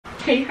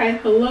Hey, hi,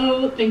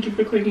 hello. Thank you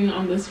for clicking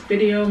on this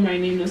video. My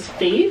name is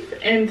Faith,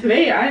 and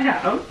today I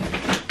have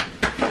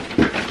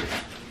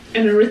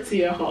an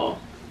Aritzia haul.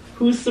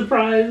 Who's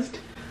surprised?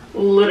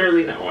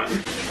 Literally no one.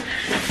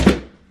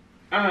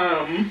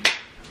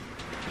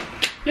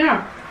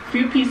 Yeah,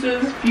 few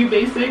pieces, few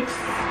basics.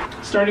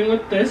 Starting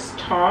with this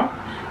top.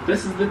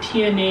 This is the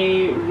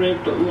TNA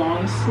ribbed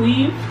long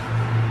sleeve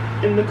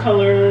in the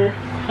color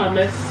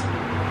hummus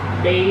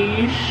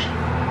beige,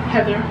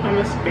 heather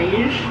hummus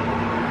beige.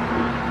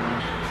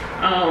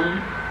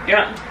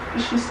 Yeah,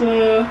 it's just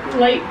a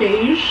light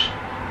beige,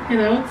 you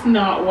know, it's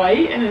not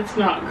white and it's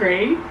not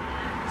gray,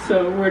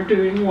 so we're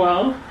doing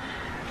well.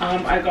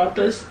 I got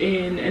this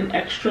in an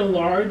extra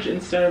large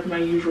instead of my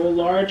usual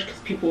large because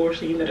people were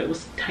saying that it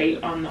was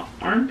tight on the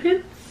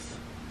armpits,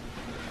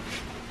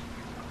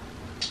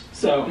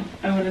 so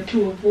I wanted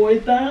to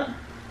avoid that,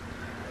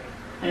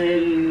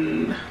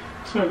 and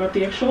so I got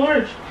the extra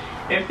large.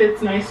 It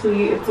fits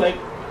nicely. It's like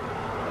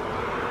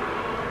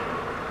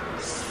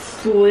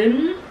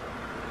slim.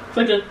 It's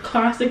like a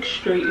classic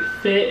straight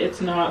fit. It's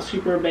not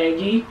super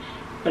baggy,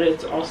 but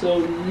it's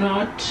also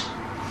not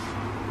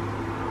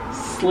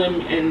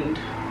slim and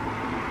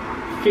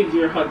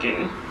figure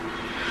hugging.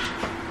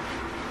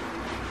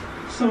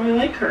 So I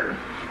like her.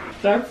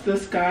 That's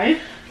this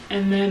guy.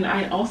 And then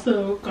I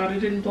also got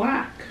it in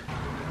black.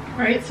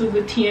 Alright, so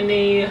the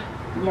TNA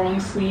long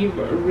sleeve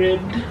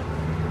ribbed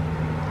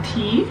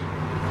tee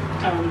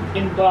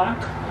in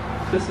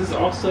black. This is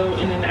also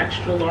in an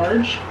extra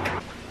large.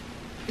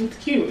 It's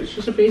cute. It's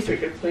just a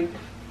basic. It's like,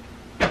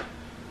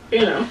 you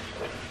know,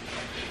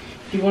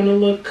 you want to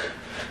look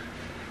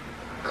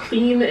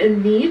clean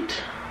and neat,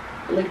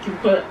 like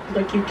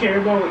you care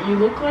about what you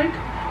look like,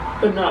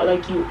 but not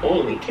like you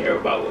only care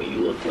about what you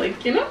look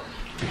like, you know?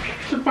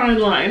 It's a fine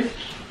line.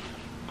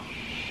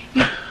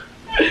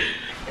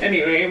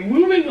 Anyway,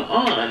 moving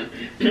on.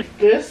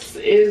 This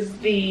is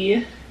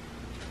the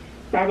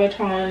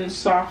Babaton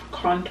soft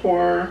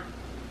contour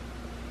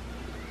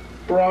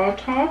bra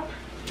top.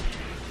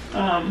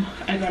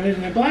 I got it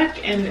in a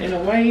black and in a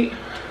white.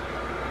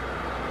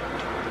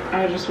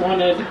 I just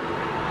wanted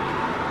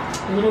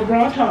little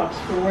bra tops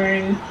for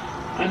wearing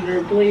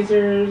under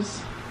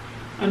blazers,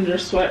 under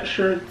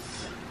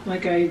sweatshirts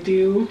like I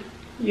do,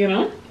 you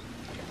know.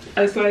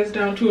 I sized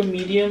down to a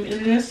medium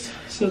in this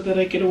so that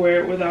I could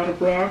wear it without a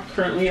bra.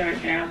 Currently I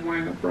am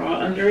wearing a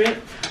bra under it,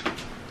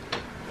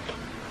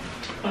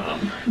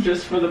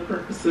 just for the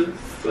purposes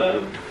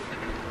of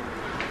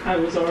I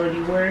was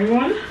already wearing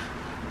one.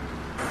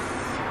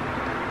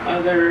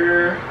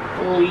 Other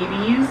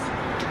ladies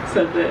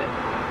said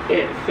that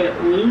it fit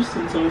loose,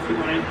 and so if you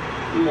wanted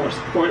more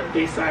support,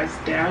 they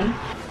sized down.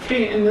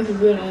 Okay, and this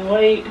is in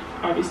white.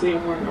 Obviously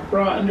I'm wearing a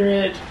bra under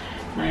it,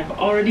 and I've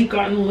already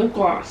gotten lip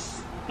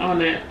gloss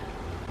on it.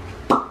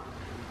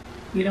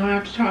 We don't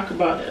have to talk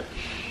about it,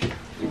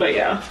 but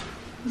yeah,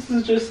 this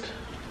is just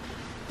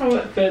how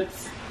it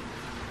fits.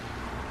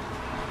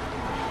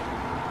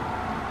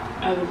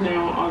 As of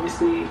now,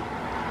 obviously,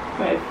 if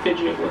I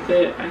fidget with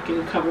it, I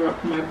can cover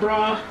up my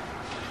bra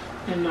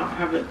and not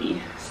have it be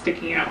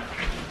sticking out.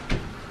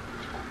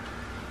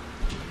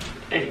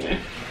 Anyway,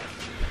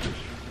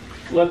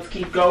 let's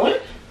keep going.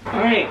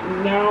 Alright,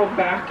 now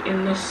back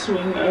in the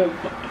swing of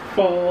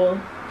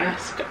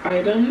fall-esque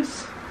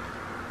items.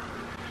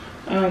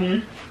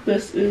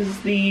 This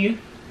is the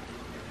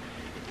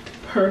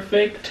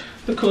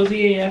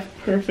Cozy AF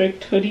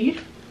Perfect hoodie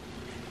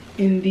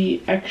in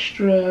the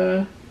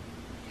extra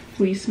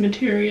fleece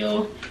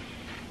material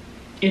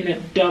in a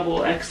double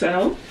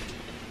XL.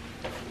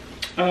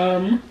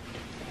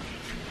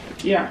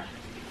 Yeah,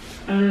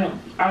 I don't know.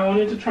 I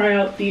wanted to try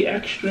out the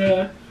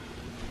extra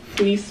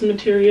fleece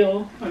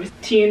material. Obviously,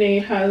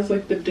 TNA has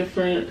like the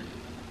different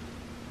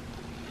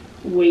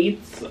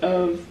weights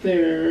of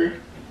their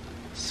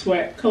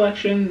sweat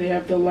collection. They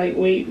have the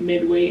lightweight,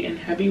 midweight, and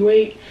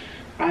heavyweight.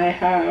 I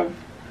have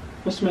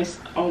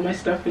all my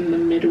stuff in the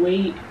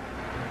midweight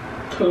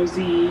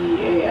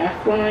Cozy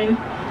AF line,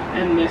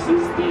 and this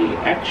is the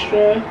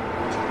extra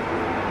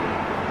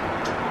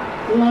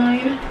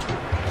line,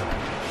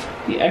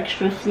 the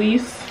extra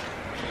fleece.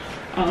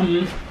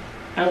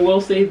 I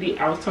will say the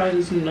outside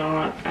is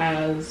not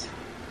as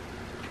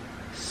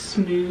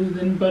smooth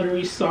and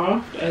buttery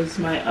soft as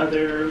my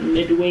other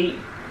midweight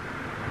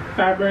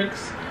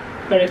fabrics,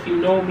 but if you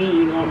know me,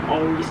 you know I'm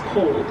always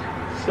cold,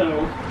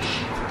 so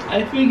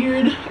I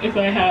figured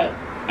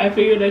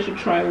I should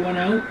try one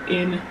out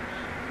in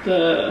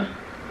the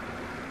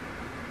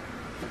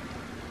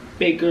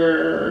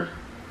bigger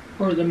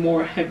or the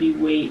more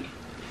heavyweight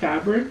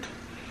fabric.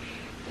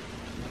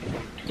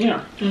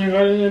 Yeah, and I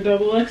got it in a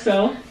double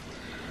XL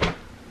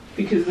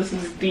because this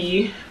is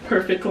the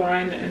perfect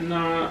line and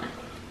not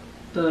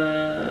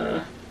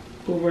the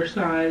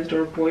oversized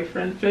or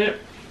boyfriend fit,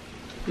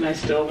 and I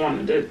still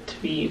wanted it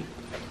to be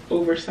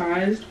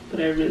oversized,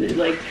 but I really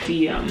like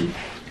the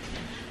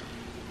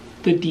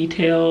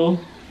detail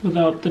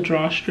without the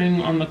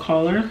drawstring on the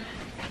collar.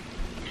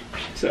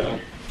 So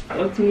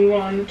let's move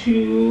on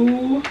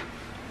to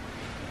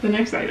the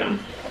next item.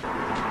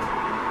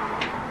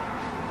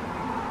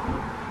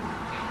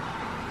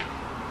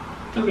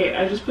 Okay,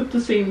 I just put the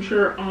same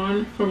shirt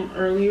on from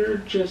earlier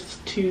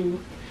just to,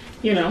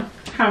 you know,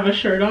 have a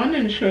shirt on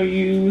and show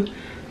you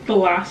the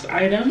last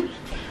item.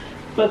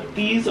 But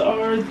these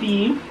are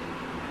the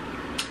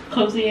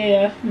Cozy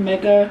AF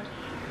Mega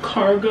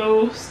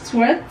Cargo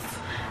Sweats.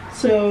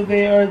 So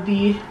they are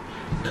the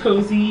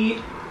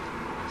cozy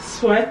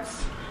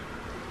sweats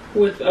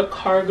with a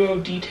cargo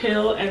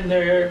detail, and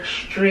they're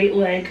straight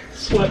leg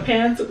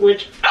sweatpants,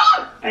 which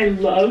I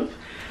love.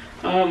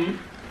 I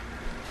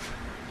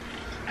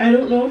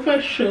don't know if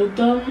I showed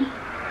them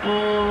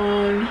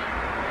on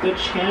the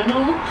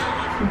channel,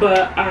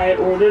 but I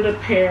ordered a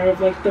pair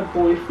of like the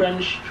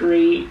boyfriend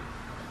straight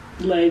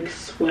leg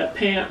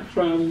sweatpant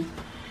from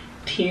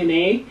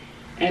TNA,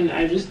 and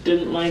I just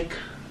didn't like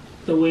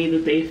the way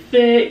that they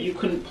fit. You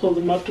couldn't pull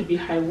them up to be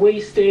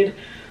high-waisted,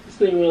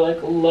 so they were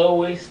like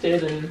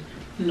low-waisted and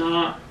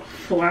not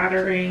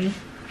flattering.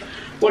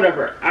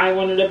 Whatever, I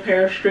wanted a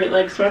pair of straight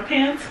leg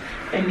sweatpants,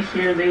 and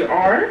here they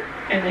are.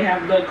 And they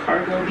have the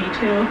cargo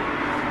detail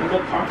with the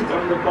pockets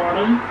on the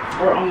bottom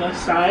or on the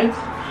sides,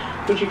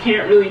 which you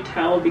can't really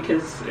tell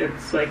because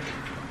it's like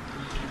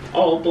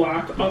all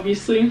black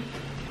obviously,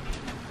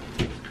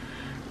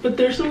 but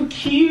they're so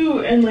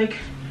cute and like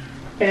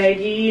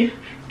baggy,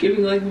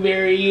 giving like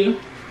very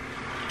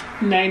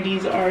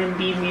 90s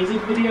R&B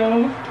music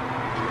video.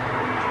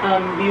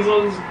 These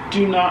ones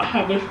do not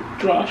have a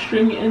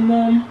drawstring in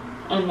them,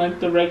 unlike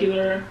the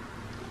regular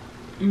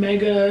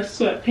Mega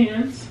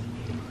sweatpants,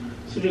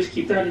 so just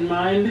keep that in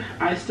mind.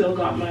 I still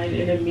got mine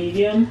in a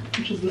medium,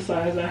 which is the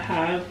size I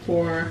have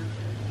for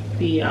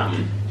the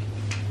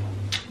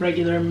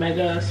regular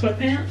Mega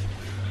sweatpants.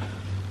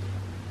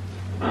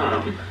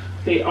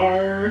 They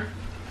are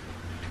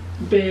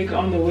big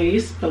on the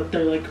waist, but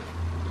they're like,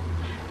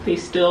 they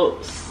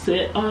still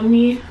sit on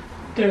me.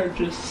 They're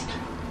just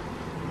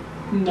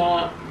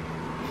not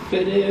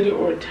fitted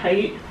or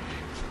tight,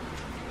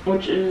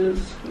 which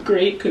is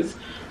great because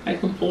I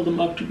can pull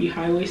them up to be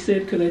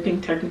high-waisted, because I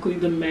think technically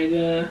the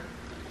Mega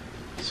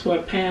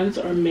sweatpants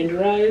are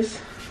mid-rise.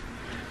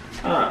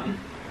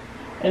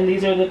 And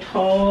these are the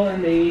tall,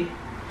 and they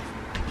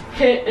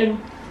hit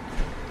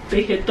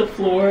the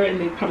floor and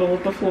they puddle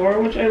at the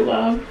floor, which I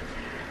love.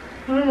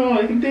 I don't know,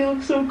 I think they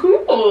look so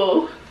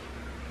cool.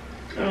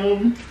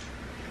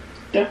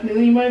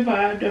 Definitely my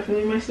vibe,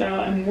 definitely my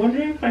style. I'm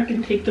wondering if I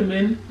can take them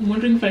in. I'm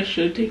wondering if I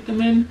should take them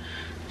in.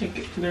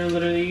 Like, they're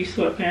literally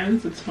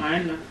sweatpants, it's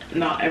fine.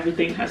 Not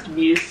everything has to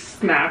be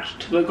snatched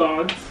to the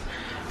gods.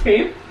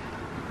 Okay?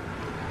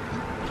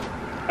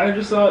 I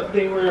just thought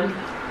they were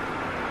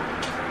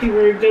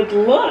a good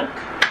look.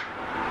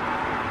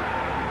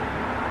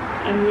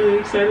 I'm really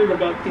excited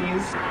about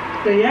these.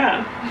 But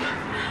yeah,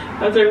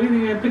 that's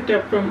everything I picked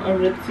up from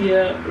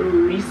Aritzia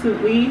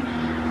recently.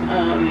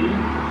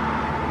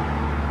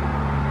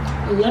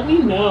 Let me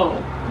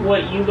know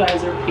what you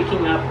guys are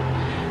picking up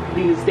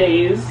these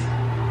days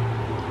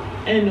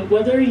and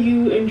whether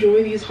you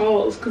enjoy these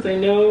hauls, because I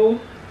know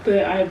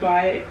that I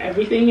buy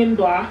everything in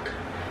black.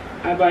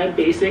 I buy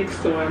basics,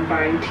 so I'm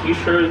buying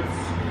t-shirts,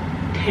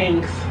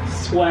 tanks,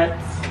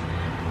 sweats,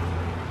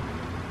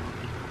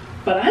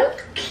 but I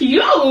look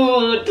cute.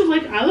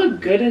 Like, I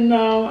look good in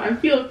them. I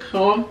feel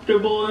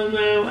comfortable in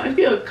them. I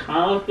feel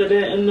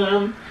confident in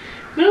them.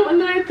 No, and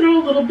then I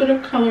throw a little bit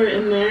of color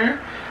in there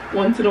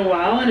once in a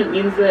while, and it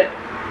means that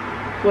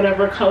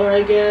whatever color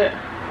I get,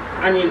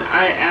 I mean,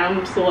 I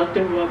am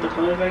selective about the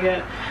colors I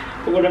get,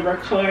 but whatever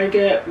color I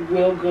get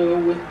will go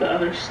with the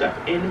other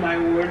stuff in my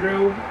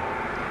wardrobe.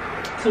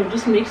 So it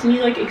just makes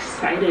me like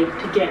excited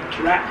to get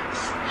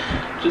dressed.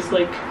 Just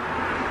like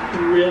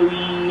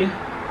really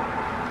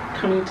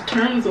coming to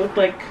terms with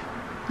like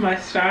my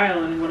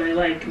style and what I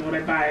like and what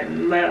I buy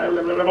and blah,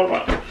 blah, blah,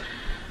 blah, blah.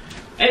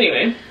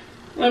 Anyway,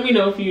 let me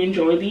know if you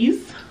enjoy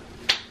these.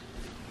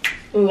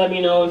 Let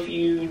me know if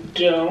you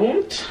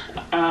don't.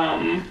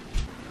 And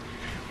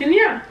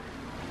yeah,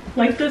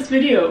 like this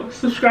video,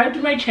 subscribe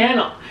to my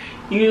channel.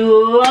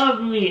 You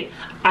love me,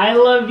 I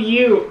love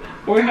you.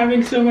 We're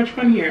having so much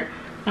fun here.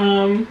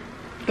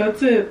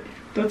 That's it.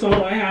 That's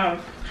all I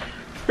have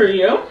for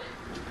you.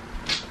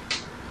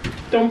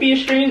 Don't be a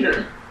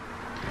stranger.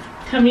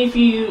 Tell me if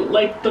you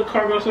like the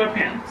cargo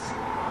sweatpants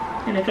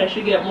and if I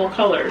should get more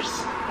colors.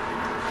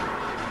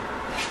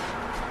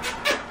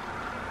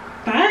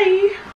 Bye.